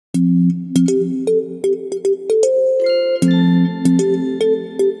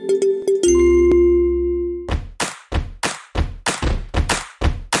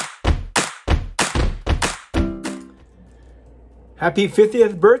Happy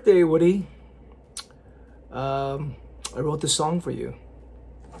 50th birthday, Woody. I wrote this song for you.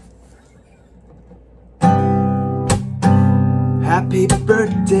 Happy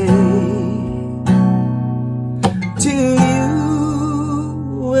birthday to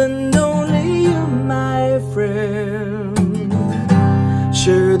you, and only you, my friend.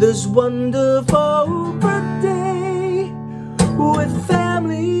 Share this wonderful birthday with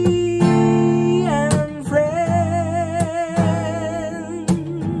family and friends.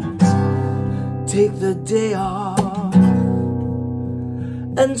 Take the day off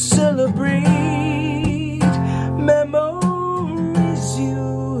and celebrate memories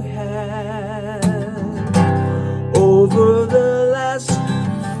you had over the last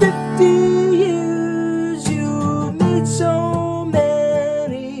 50 years. You made so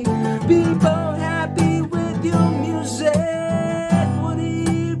many people happy with your music,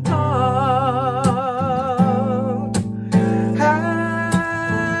 Woody Park.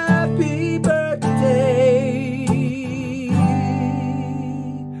 Happy birthday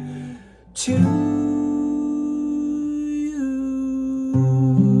to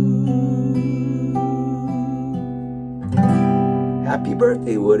Happy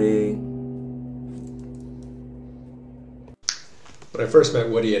birthday, Woody. When I first met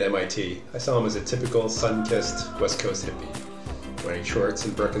Woody at MIT, I saw him as a typical sun-kissed West Coast hippie, wearing shorts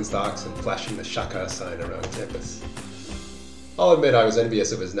and Birkenstocks and flashing the Shaka sign around campus. I'll admit I was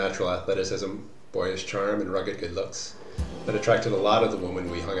envious of his natural athleticism, boyish charm, and rugged good looks that attracted a lot of the women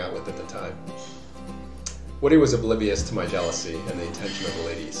we hung out with at the time. Woody was oblivious to my jealousy and the attention of the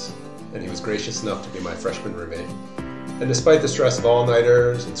ladies, and he was gracious enough to be my freshman roommate. And despite the stress of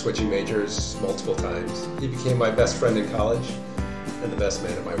all-nighters and switching majors multiple times, he became my best friend in college and the best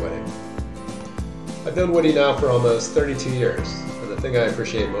man at my wedding. I've known Woody now for almost 32 years, and the thing I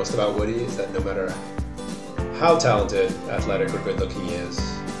appreciate most about Woody is that no matter how talented, athletic, or good-looking he is,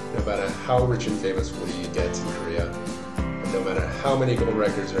 no matter how rich and famous Woody gets in Korea, and no matter how many gold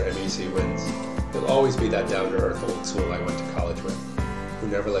records or Emmys he wins, he'll always be that down-to-earth old soul I went to college with, who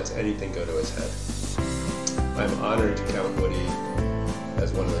never lets anything go to his head. I'm honored to count Woody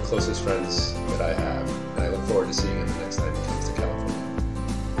as one of the closest friends that I have, and I look forward to seeing him the next time he comes to California.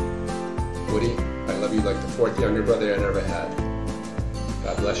 Woody, I love you like the fourth younger brother I never had.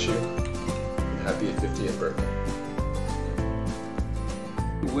 God bless you, and happy 50th birthday.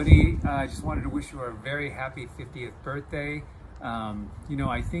 Woody, I just wanted to wish you a very happy 50th birthday. You know,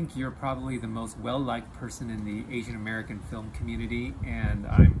 I think you're probably the most well-liked person in the Asian American film community, and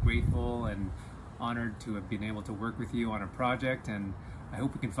I'm grateful and honored to have been able to work with you on a project, and I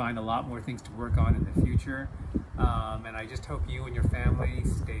hope we can find a lot more things to work on in the future. And I just hope you and your family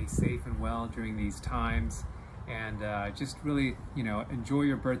stay safe and well during these times, and just really, you know, enjoy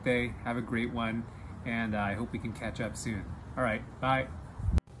your birthday, have a great one, and I hope we can catch up soon. All right, bye.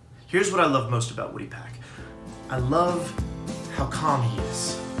 Here's what I love most about Woody PAK. I love how calm he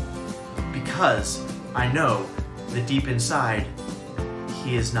is, because I know that deep inside,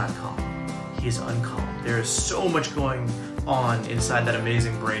 he is not calm. He is uncalm. There is so much going on inside that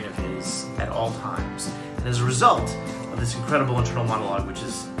amazing brain of his at all times. And as a result of this incredible internal monologue, which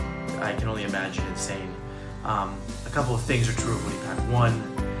is, I can only imagine, insane, a couple of things are true of Woody PAK. One,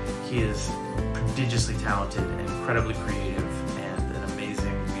 he is prodigiously talented and incredibly creative and an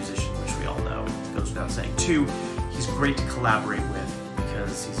amazing musician, which we all know, it goes without saying. Two, he's great to collaborate with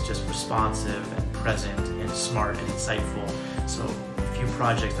because he's just responsive and present and smart and insightful. So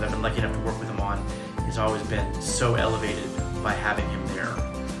projects that I've been lucky enough to work with him on, he's always been so elevated by having him there.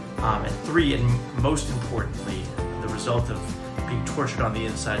 And three, and most importantly, the result of being tortured on the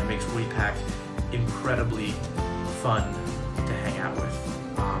inside makes Woody PAK incredibly fun to hang out with,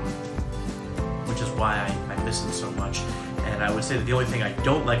 which is why I miss him so much. And I would say that the only thing I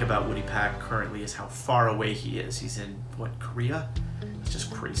don't like about Woody PAK currently is how far away he is. He's in, what, Korea? It's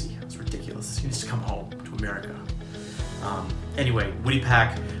just crazy. It's ridiculous. He needs to come home to America. Anyway, Woody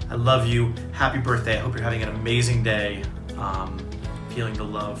PAK, I love you. Happy birthday. I hope you're having an amazing day. Feeling the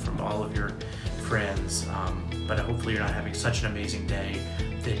love from all of your friends. But hopefully you're not having such an amazing day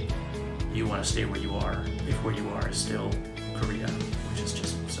that you want to stay where you are, if where you are is still Korea, which is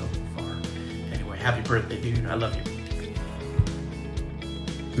just so far. Anyway, happy birthday, dude. I love you.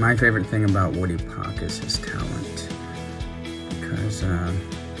 My favorite thing about Woody PAK is his talent, because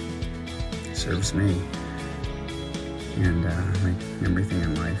it serves me. And like everything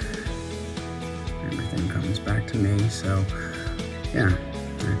in life, everything comes back to me. So yeah,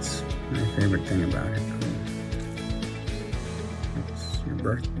 that's my favorite thing about it. It's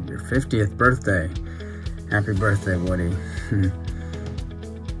your 50th birthday. Happy birthday, Woody.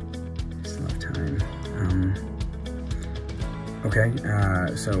 Still have time. Okay,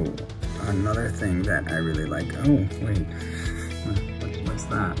 so another thing that I really like. Oh, wait. What's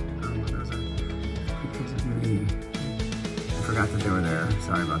that? Oh, those are pictures of me. I forgot that they were there.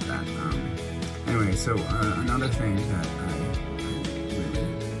 Sorry about that. Anyway, so another thing that I really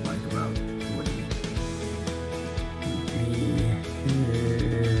like about Woody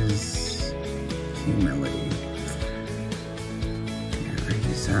is humility. Yeah,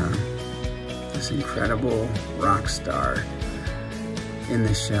 he's this incredible rock star in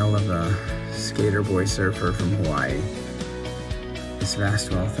the shell of a skater boy surfer from Hawaii. This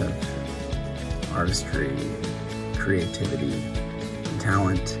vast wealth of artistry, creativity, and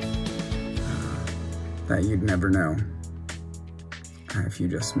talent that you'd never know if you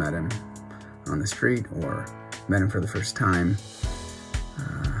just met him on the street or met him for the first time.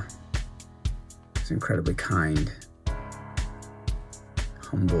 He's incredibly kind,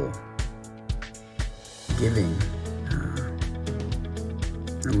 humble, giving,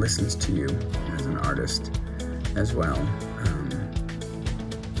 and listens to you as an artist as well.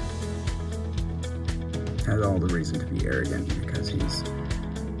 Has all the reason to be arrogant because he's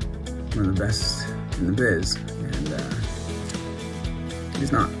one of the best in the biz, and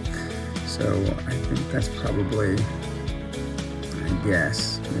he's not. So I think that's probably, I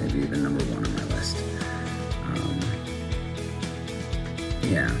guess, maybe even number one on my list.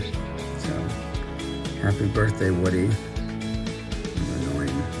 Yeah, so happy birthday, Woody.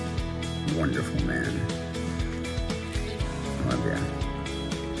 Wonderful man. I love ya.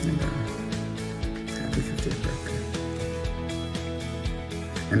 And happy 50th birthday.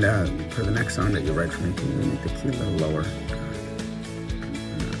 And for the next song that you write for me, can you make the key a little lower?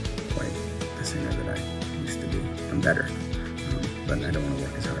 I'm not quite the singer that I used to be. I'm better, but I don't want to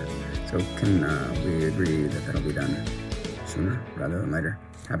work as hard. So can we agree that that'll be done sooner rather than later?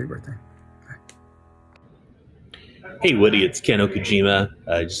 Happy birthday. Hey Woody, it's Ken Okujima.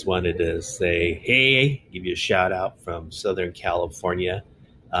 I just wanted to say hey, give you a shout out from Southern California.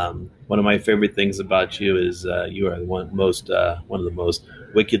 One of my favorite things about you is you are one of the most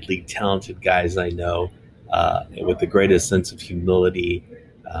wickedly talented guys I know, with the greatest sense of humility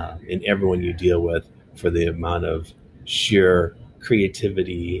in everyone you deal with, for the amount of sheer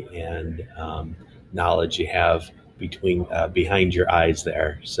creativity and knowledge you have behind your eyes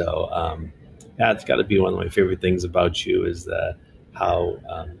there. So yeah, it's got to be one of my favorite things about you is how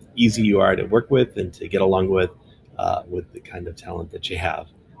easy you are to work with and to get along with the kind of talent that you have.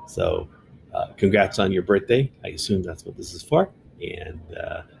 So congrats on your birthday. I assume that's what this is for, and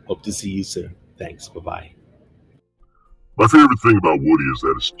hope to see you soon. Thanks. Bye-bye. My favorite thing about Woody is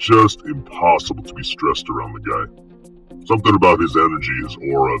that it's just impossible to be stressed around the guy. Something about his energy, his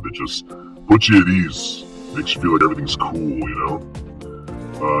aura, that just puts you at ease, makes you feel like everything's cool, you know?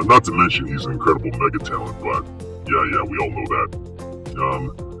 Not to mention he's an incredible mega talent, but yeah, we all know that.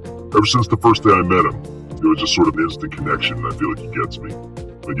 Ever since the first day I met him, it was just sort of an instant connection, and I feel like he gets me.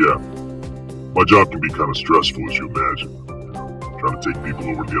 But yeah, my job can be kind of stressful, as you imagine. Trying to take people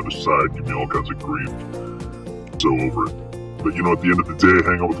over to the other side, give me all kinds of grief. So over it. But you know, at the end of the day,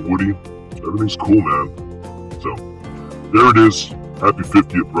 hang out with Woody, everything's cool, man. So, there it is. Happy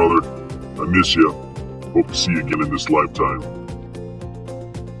 50th, brother. I miss you. Hope to see you again in this lifetime.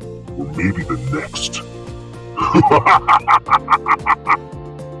 Or maybe the next.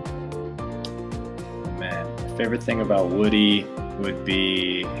 Man, my favorite thing about Woody would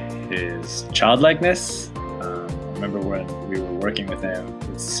be his childlikeness. I remember when we were working with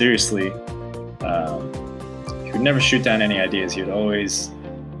him, seriously, he would never shoot down any ideas. He would always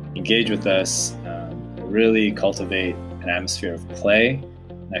engage with us, really cultivate an atmosphere of play.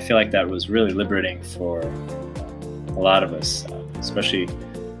 And I feel like that was really liberating for a lot of us, especially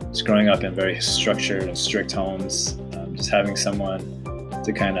just growing up in very structured and strict homes. Just having someone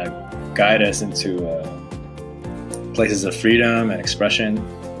to kind of guide us into places of freedom and expression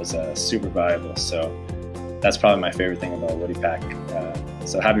was super valuable. So that's probably my favorite thing about Woody PAK.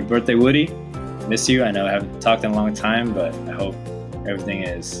 So happy birthday, Woody. Miss you. I know I haven't talked in a long time, but I hope everything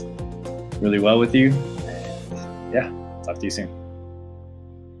is really well with you. And yeah, talk to you soon.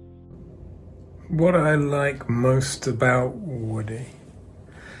 What I like most about Woody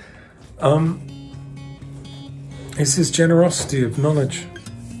is his generosity of knowledge,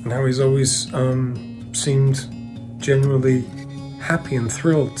 and how he's always seemed genuinely happy and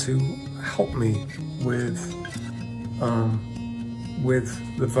thrilled to help me with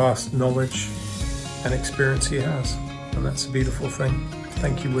the vast knowledge and experience he has, and that's a beautiful thing.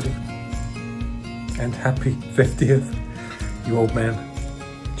 Thank you, Woody, and happy 50th, you old man.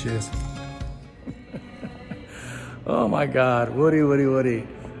 Cheers. Oh my God, Woody,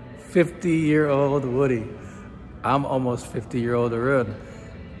 50-year-old Woody. I'm almost 50-year-old Arun.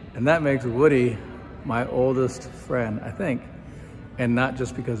 And that makes Woody my oldest friend, I think. And not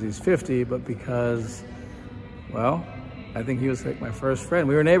just because he's 50, but because, well, I think he was like my first friend.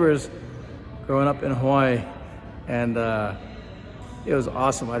 We were neighbors growing up in Hawaii, and it was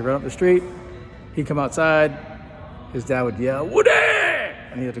awesome. I'd run up the street, he'd come outside, his dad would yell, "Woody!"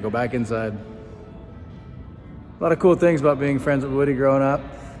 and he had to go back inside. A lot of cool things about being friends with Woody growing up.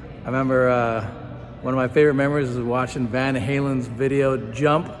 I remember one of my favorite memories was watching Van Halen's video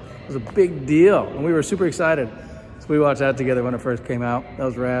Jump. It was a big deal, and we were super excited. So we watched that together when it first came out. That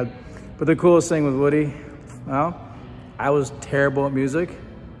was rad. But the coolest thing with Woody, well, I was terrible at music,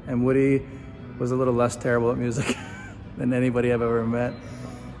 and Woody was a little less terrible at music than anybody I've ever met.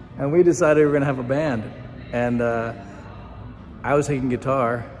 And we decided we were gonna have a band. And I was taking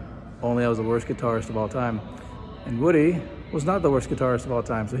guitar, only I was the worst guitarist of all time. And Woody was not the worst guitarist of all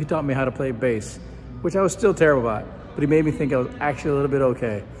time, so he taught me how to play bass, which I was still terrible at, but he made me think I was actually a little bit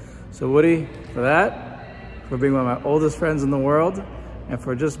okay. So Woody, for that, for being one of my oldest friends in the world, and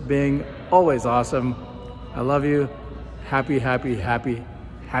for just being always awesome, I love you. Happy, happy, happy,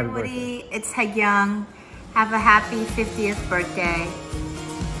 happy birthday. Woody, it's Young. Have a happy 50th birthday.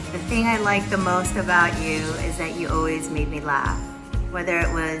 The thing I like the most about you is that you always made me laugh. Whether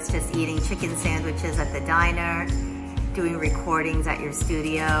it was just eating chicken sandwiches at the diner, doing recordings at your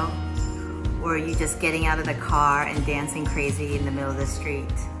studio, or you just getting out of the car and dancing crazy in the middle of the street.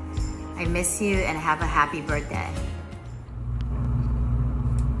 I miss you and have a happy birthday.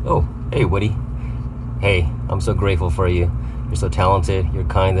 Oh, hey Woody. Hey, I'm so grateful for you. You're so talented, you're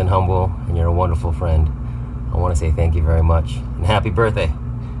kind and humble, and you're a wonderful friend. I want to say thank you very much, and happy birthday.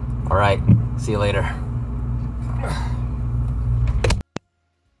 All right, see you later.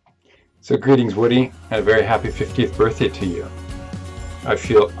 So greetings, Woody, and a very happy 50th birthday to you. I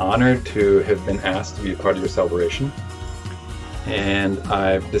feel honored to have been asked to be a part of your celebration, and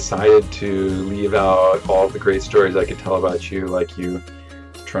I've decided to leave out all the great stories I could tell about you, like you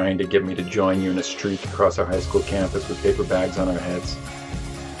trying to get me to join you in a streak across our high school campus with paper bags on our heads,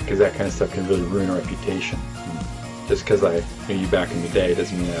 because that kind of stuff can really ruin a reputation. Just because I knew you back in the day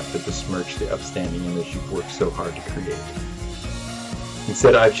doesn't mean I have to besmirch the upstanding image you've worked so hard to create.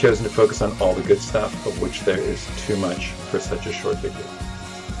 Instead, I've chosen to focus on all the good stuff, of which there is too much for such a short video.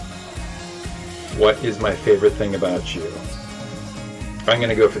 What is my favorite thing about you? I'm going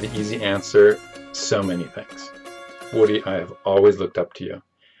to go for the easy answer, so many things. Woody, I have always looked up to you.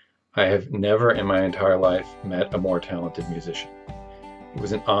 I have never in my entire life met a more talented musician. It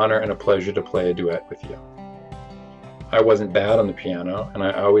was an honor and a pleasure to play a duet with you. I wasn't bad on the piano, and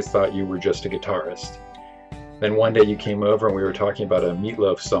I always thought you were just a guitarist. Then one day you came over and we were talking about a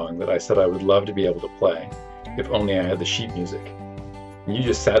Meatloaf song that I said I would love to be able to play, if only I had the sheet music. And you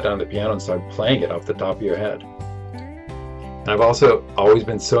just sat down at the piano and started playing it off the top of your head. And I've also always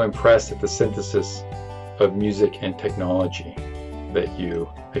been so impressed at the synthesis of music and technology that you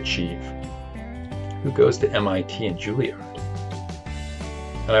achieve. Who goes to MIT and Juilliard?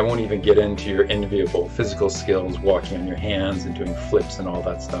 And I won't even get into your enviable physical skills, walking on your hands and doing flips and all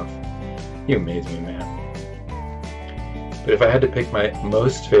that stuff. You amaze me, man. But if I had to pick my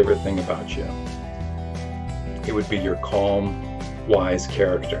most favorite thing about you, it would be your calm, wise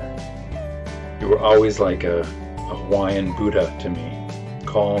character. You were always like a Hawaiian Buddha to me.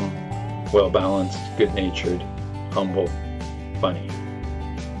 Calm, well-balanced, good-natured, humble, funny.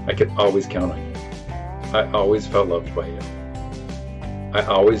 I could always count on you. I always felt loved by you. I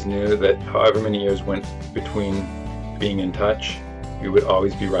always knew that however many years went between being in touch, we would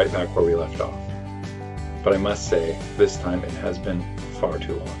always be right back where we left off. But I must say, this time it has been far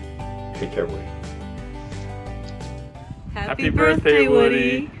too long. Take care, Woody. Happy birthday,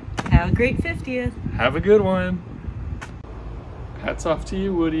 Woody. Have a great 50th. Have a good one. Hats off to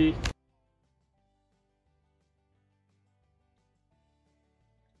you, Woody.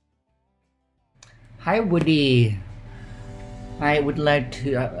 Hi, Woody. I would like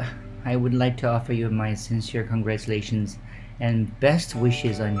to offer you my sincere congratulations and best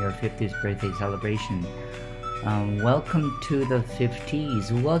wishes on your 50th birthday celebration. Welcome to the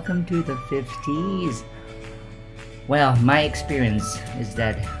 50s. Welcome to the 50s. Well, my experience is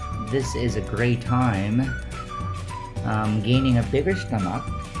that this is a great time. Gaining a bigger stomach,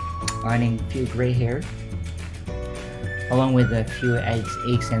 earning a few gray hair, along with a few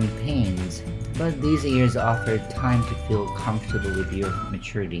aches and pains. But these years offer time to feel comfortable with your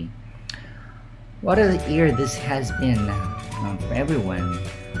maturity. What a year this has been for everyone,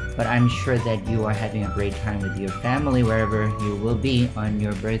 but I'm sure that you are having a great time with your family wherever you will be on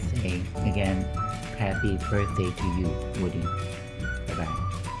your birthday. Again, happy birthday to you, Woody. Bye-bye.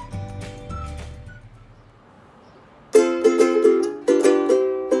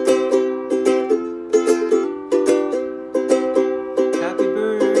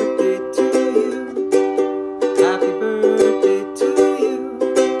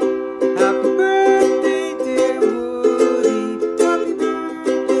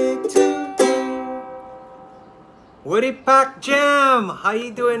 Woody PAK Jam! How you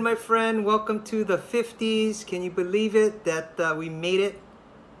doing, my friend? Welcome to the 50s. Can you believe it that we made it?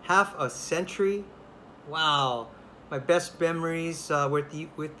 Half a century? Wow. My best memories with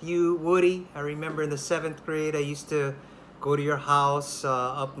you, Woody. I remember in the 7th grade, I used to go to your house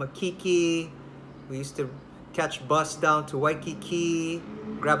up Makiki. We used to catch bus down to Waikiki,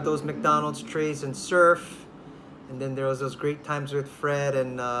 grab those McDonald's trays and surf. And then there was those great times with Fred,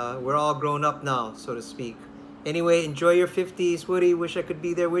 and we're all grown up now, so to speak. Anyway, enjoy your 50s, Woody. Wish I could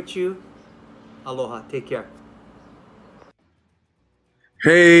be there with you. Aloha. Take care.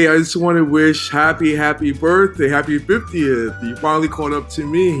 Hey, I just want to wish happy birthday, happy 50th. You finally caught up to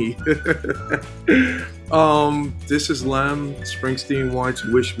me. This is Lem. Springsteen wanted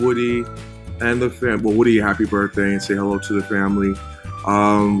to wish Woody and the family, well, Woody a happy birthday and say hello to the family.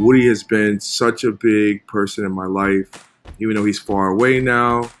 Woody has been such a big person in my life, even though he's far away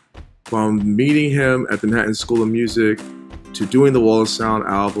now. From meeting him at the Manhattan School of Music, to doing the Wall of Sound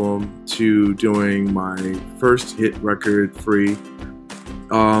album, to doing my first hit record, Free.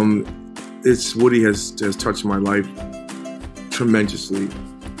 Woody has touched my life tremendously.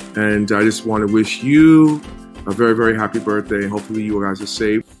 And I just want to wish you a very, very happy birthday, and hopefully you guys are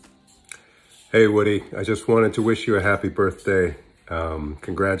safe. Hey Woody, I just wanted to wish you a happy birthday.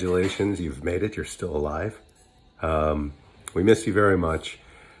 Congratulations, you've made it, you're still alive. We miss you very much.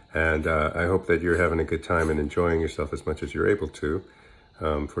 And I hope that you're having a good time and enjoying yourself as much as you're able to.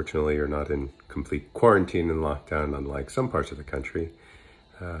 Fortunately, you're not in complete quarantine and lockdown, unlike some parts of the country,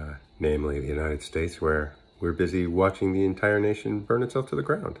 namely the United States, where we're busy watching the entire nation burn itself to the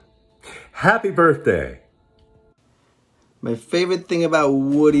ground. Happy birthday! My favorite thing about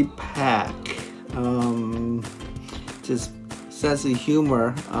Woody PAK, just sense of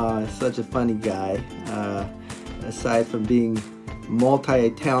humor. Such a funny guy. Aside from being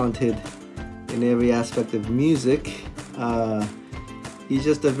multi-talented in every aspect of music, he's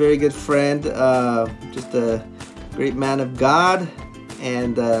just a very good friend, just a great man of God,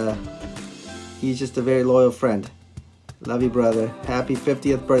 and he's just a very loyal friend. Love you, brother. Happy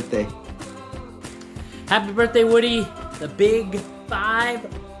 50th birthday. Happy birthday, Woody. The big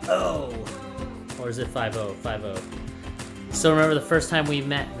 5-0. Or is it 5-0? 5-0. Still remember the first time we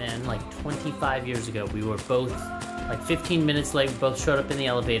met, man, like 25 years ago. We were both like 15 minutes late. We both showed up in the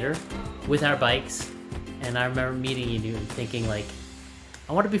elevator with our bikes. And I remember meeting you and thinking like,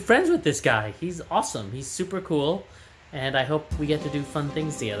 I want to be friends with this guy. He's awesome. He's super cool. And I hope we get to do fun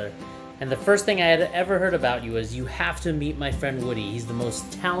things together. And the first thing I had ever heard about you was, you have to meet my friend Woody. He's the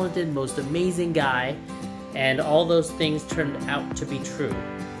most talented, most amazing guy. And all those things turned out to be true.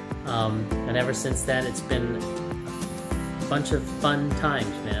 And ever since then, it's been a bunch of fun times,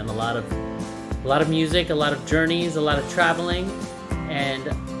 man. A lot of music, a lot of journeys, a lot of traveling, and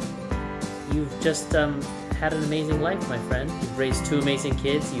you've just had an amazing life, my friend. You've raised 2 amazing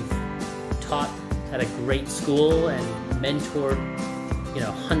kids. You've taught at a great school and mentored,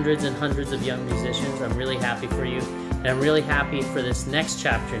 hundreds and hundreds of young musicians. I'm really happy for you, and I'm really happy for this next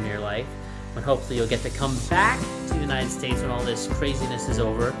chapter in your life, when hopefully you'll get to come back to the United States when all this craziness is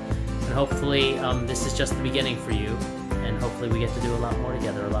over, and hopefully this is just the beginning for you. And hopefully we get to do a lot more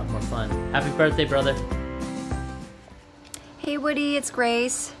together, a lot more fun. Happy birthday, brother. Hey Woody, it's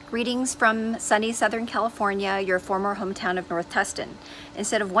Grace. Greetings from sunny Southern California, your former hometown of North Tustin.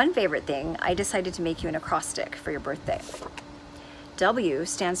 Instead of one favorite thing, I decided to make you an acrostic for your birthday. W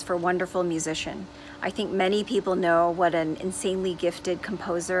stands for wonderful musician. I think many people know what an insanely gifted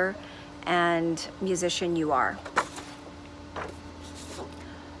composer and musician you are.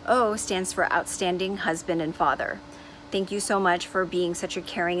 O stands for outstanding husband and father. Thank you so much for being such a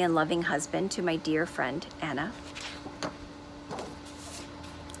caring and loving husband to my dear friend, Anna.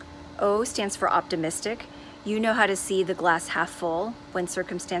 O stands for optimistic. You know how to see the glass half full when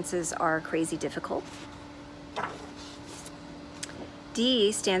circumstances are crazy difficult.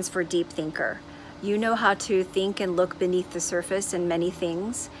 D stands for deep thinker. You know how to think and look beneath the surface in many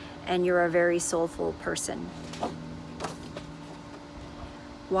things, and you're a very soulful person.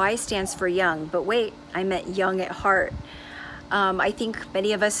 Y stands for young, but wait, I meant young at heart. I think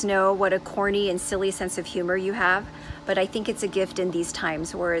many of us know what a corny and silly sense of humor you have, but I think it's a gift in these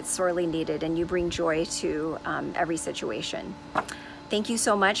times where it's sorely needed, and you bring joy to every situation. Thank you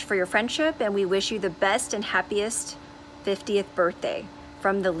so much for your friendship, and we wish you the best and happiest 50th birthday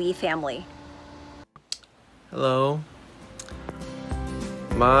from the Lee family. Hello.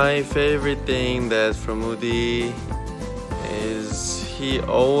 My favorite thing that's from Woody is he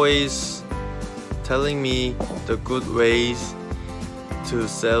always telling me the good ways to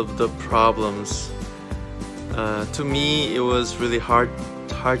solve the problems. To me, it was really hard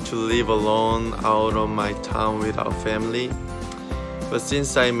to live alone out of my town without family. But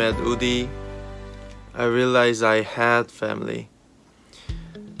since I met Woody, I realized I had family.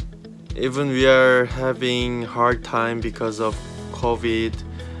 Even we are having hard time because of COVID,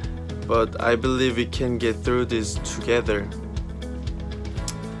 but I believe we can get through this together.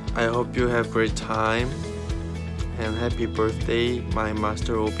 I hope you have great time, and happy birthday, my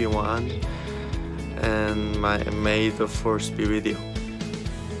Master Obi-Wan, and may the Force be with you.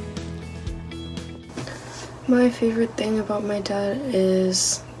 My favorite thing about my dad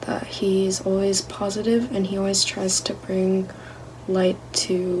is that he's always positive and he always tries to bring light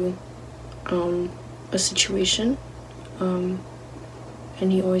to a situation, and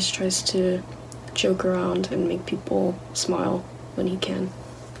he always tries to joke around and make people smile when he can.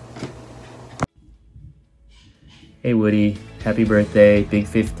 Hey Woody, happy birthday, big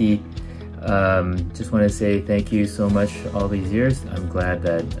 50. Just want to say thank you so much all these years. I'm glad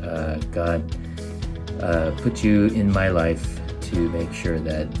that God put you in my life to make sure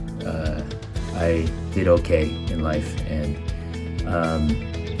that I did okay in life, and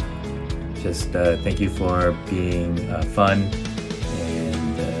just thank you for being fun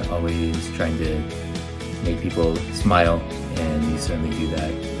and always trying to make people smile, and you certainly do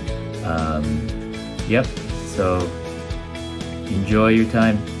that. Yep, so enjoy your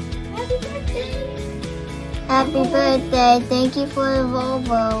time. Happy birthday, thank you for the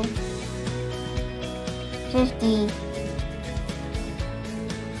Volvo. 50.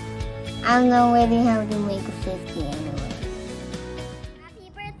 I'm not ready how to make a 50 anyway. Happy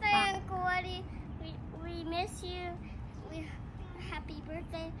birthday, Uncle Woody. We miss you. Happy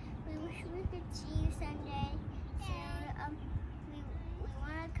birthday. We wish we could see you someday. So we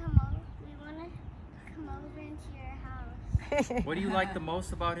wanna come over into your house. What do you like the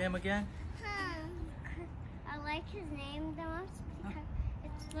most about him again? I like his name the most because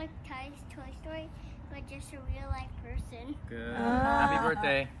it's like Toy Story, but just a real life person. Good. Happy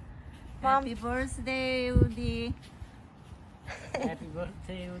birthday. Happy birthday, Woody. Happy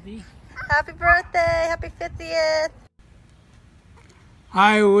birthday, Woody. Happy birthday. Happy 50th.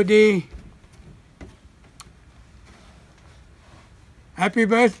 Hi, Woody. Happy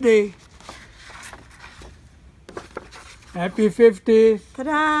birthday. Happy 50th.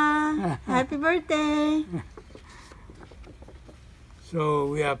 Ta-da! Happy birthday. So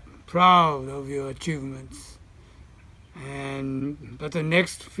we are proud of your achievements, but the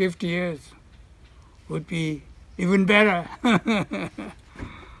next 50 years would be even better.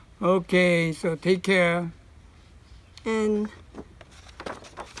 Okay, so take care. And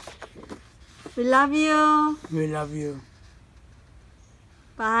we love you. We love you.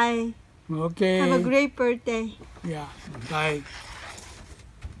 Bye. Okay. Have a great birthday. Yeah, bye.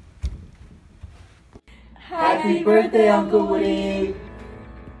 Happy birthday, Uncle Woody.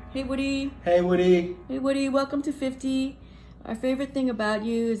 Hey Woody. Hey Woody. Hey Woody, welcome to 50. Our favorite thing about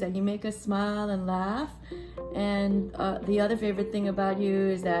you is that you make us smile and laugh. And the other favorite thing about you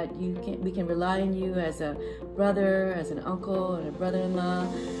is that we can rely on you as a brother, as an uncle, and a brother-in-law.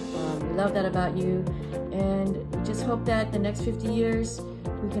 We love that about you. And we just hope that the next 50 years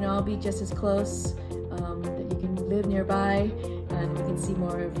we can all be just as close, that you can live nearby and we can see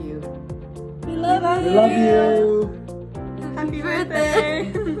more of you. We love you. We love you. Happy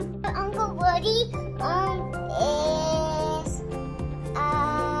birthday. Uncle Woody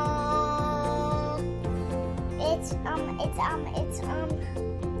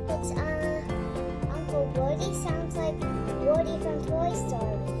Uncle Woody sounds like Woody from Toy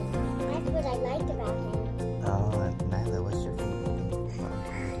Story. That's what I like about him. Oh, Nyla, what's your favorite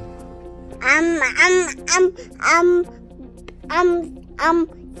I'm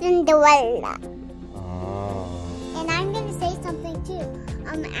Cinderella. Oh. And I'm gonna say something too.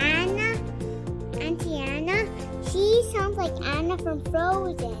 Auntie Anna, she sounds like Anna from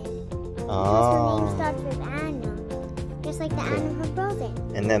Frozen. Because her name starts with Anna. Just like the Anna from Frozen.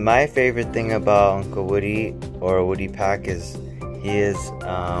 And then my favorite thing about Uncle Woody, or Woody PAK, is he is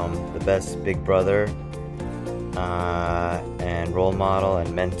the best big brother and role model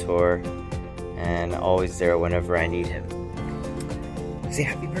and mentor, and always there whenever I need him. Say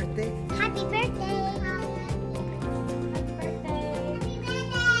happy birthday. Happy birthday.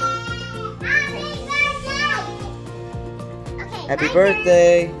 Happy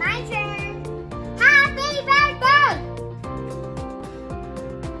birthday. My turn. Happy birthday.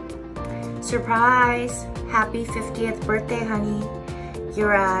 Surprise! Happy 50th birthday, honey.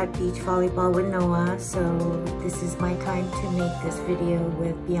 You're at beach volleyball with Noah, so this is my time to make this video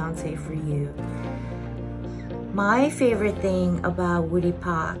with Beyonce for you. My favorite thing about Woody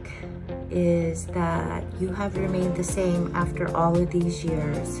PAK is that you have remained the same after all of these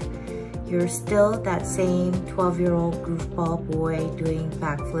years. You're still that same 12-year-old goofball boy doing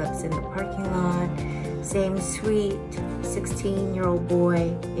backflips in the parking lot, same sweet 16-year-old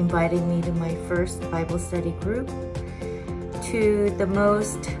boy inviting me to my first Bible study group, to the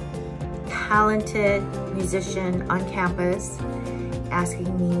most talented musician on campus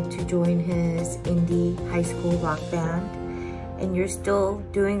asking me to join his indie high school rock band. And you're still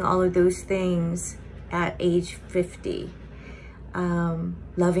doing all of those things at age 50.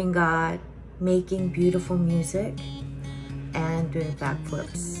 Loving God, making beautiful music, and doing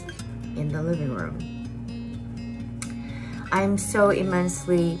backflips in the living room. I'm so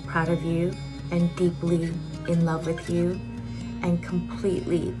immensely proud of you and deeply in love with you and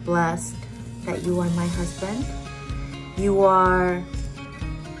completely blessed that you are my husband. You are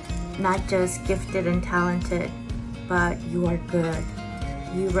not just gifted and talented, but you are good.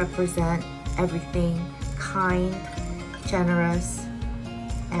 You represent everything kind, generous,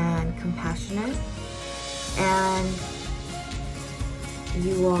 and compassionate. And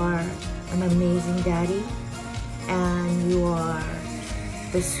you are an amazing daddy, and you are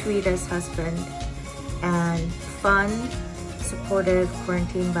the sweetest husband, and fun, supportive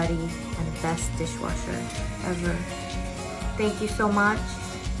quarantine buddy, and best dishwasher ever. Thank you so much.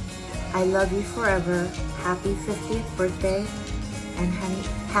 I love you forever. Happy 50th birthday and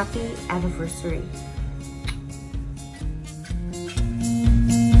happy anniversary.